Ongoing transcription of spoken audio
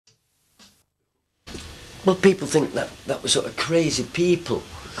Well, people think that we're sort of crazy people.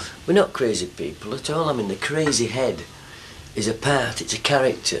 We're not crazy people at all. I mean, the crazy head is a part, it's a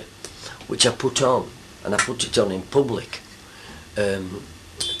character, which I put on, and I put it on in public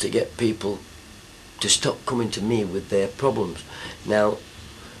to get people to stop coming to me with their problems. Now,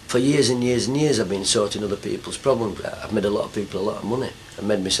 for years and years and years I've been sorting other people's problems. I've made a lot of people a lot of money and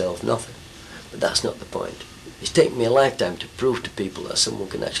made myself nothing. But that's not the point. It's taken me a lifetime to prove to people that someone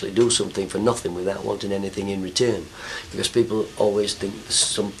can actually do something for nothing without wanting anything in return. Because people always think there's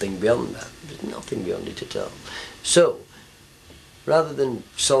something beyond that. There's nothing beyond it at all. So, rather than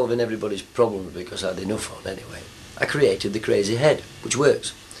solving everybody's problems, because I had enough on anyway, I created the crazy head, which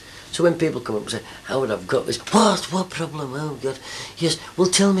works. So when people come up and say, Howard, I've got this, what problem? Oh God, yes, well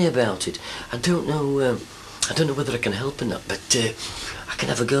tell me about it. I don't know whether I can help or not, but I can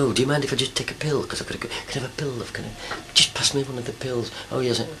have a go. Do you mind if I just take a pill? Because I've got to go. Can I have a pill? Can I just pass me one of the pills? Oh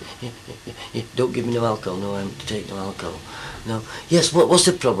yes, yeah. Don't give me no alcohol. No, I'm to take no alcohol. No. Yes. What's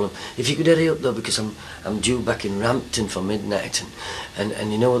the problem? If you could hurry up though, because I'm due back in Rampton for midnight,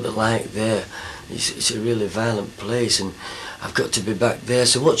 and you know what they're like there. It's a really violent place, and I've got to be back there.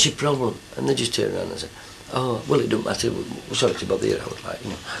 So what's your problem? And they just turn around and say, oh well, it don't matter. We're sorry to bother you. I would like, you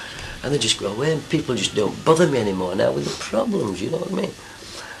know. And they just go away, and people just don't bother me anymore now with the problems, you know what I mean?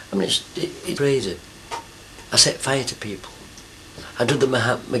 I mean, it's crazy. I set fire to people. I do the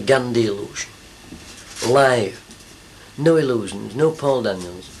Mahatma Gandhi illusion. Live. No illusions, no Paul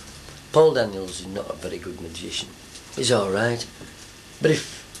Daniels. Paul Daniels is not a very good magician. He's alright. But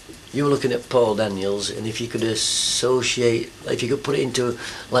if you were looking at Paul Daniels, and if you could associate, if you could put it into,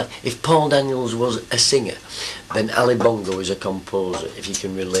 like, if Paul Daniels was a singer, then Ali Bongo is a composer, if you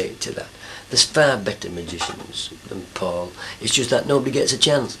can relate to that. There's far better magicians than Paul. It's just that nobody gets a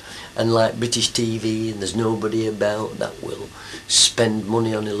chance. And like British TV, and there's nobody about that will spend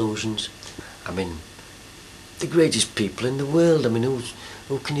money on illusions. I mean, the greatest people in the world. I mean,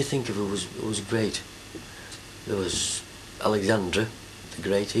 who can you think of who was great? There was Alexandra the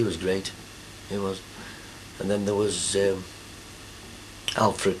Great. He was great. He was. And then there was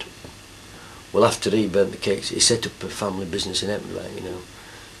Alfred. Well, after he burnt the cakes, he set up a family business in Edinburgh, you know,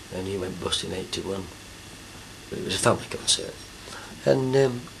 and he went bust in '81. But it was a family concern,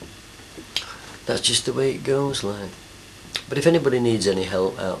 and that's just the way it goes, like. But if anybody needs any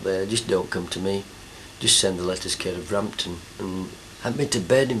help out there, just don't come to me. Just send the letters care of Rampton, and I've been to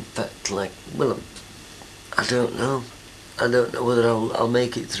bed. In fact, like, well, I don't know. I don't know whether I'll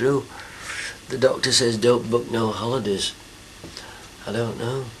make it through. The doctor says don't book no holidays. I don't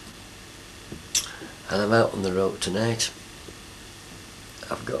know. And I'm out on the road tonight.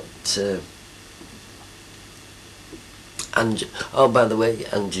 I've got Angie. Oh, by the way,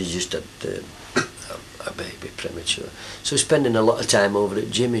 Angie just had a baby premature. So spending a lot of time over at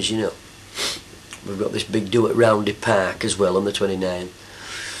Jimmy's, you know. We've got this big do at Roundy Park as well on the 29th.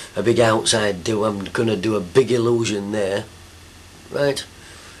 A big outside do. I'm going to do a big illusion there. Right.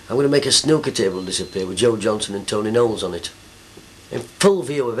 I'm going to make a snooker table disappear with Joe Johnson and Tony Knowles on it. In full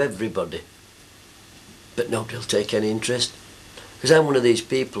view of everybody. But nobody will take any interest. Because I'm one of these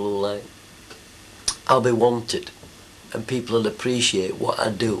people who, like, I'll be wanted. And people will appreciate what I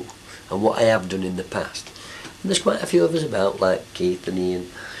do and what I have done in the past. And there's quite a few of us about, like Keith and Ian.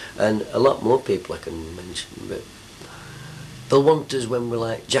 And a lot more people I can mention. But they'll want us when we're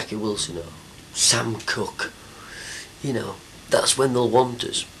like Jackie Wilson or Sam Cooke. You know, that's when they'll want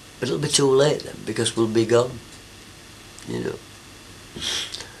us. But it'll be too late then, because we'll be gone. You know.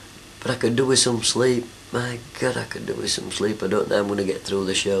 But I could do with some sleep. My God, I could do with some sleep. I don't know how I'm going to get through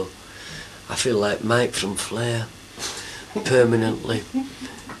the show. I feel like Mike from Flair. Permanently.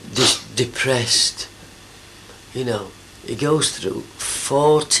 Depressed. You know, he goes through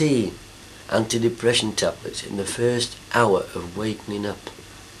 14 antidepressant tablets in the first hour of waking up.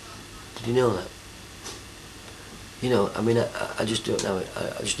 Did you know that? You know, I mean, I just don't know.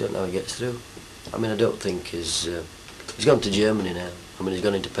 I just don't know how he gets through. I mean, I don't think he's gone to Germany now. I mean, he's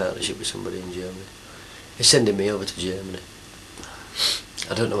gone into partnership with somebody in Germany. He's sending me over to Germany.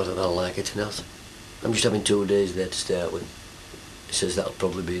 I don't know whether they'll like it or not. I'm just having 2 days there to start with. He says that'll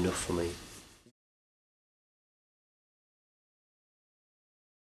probably be enough for me.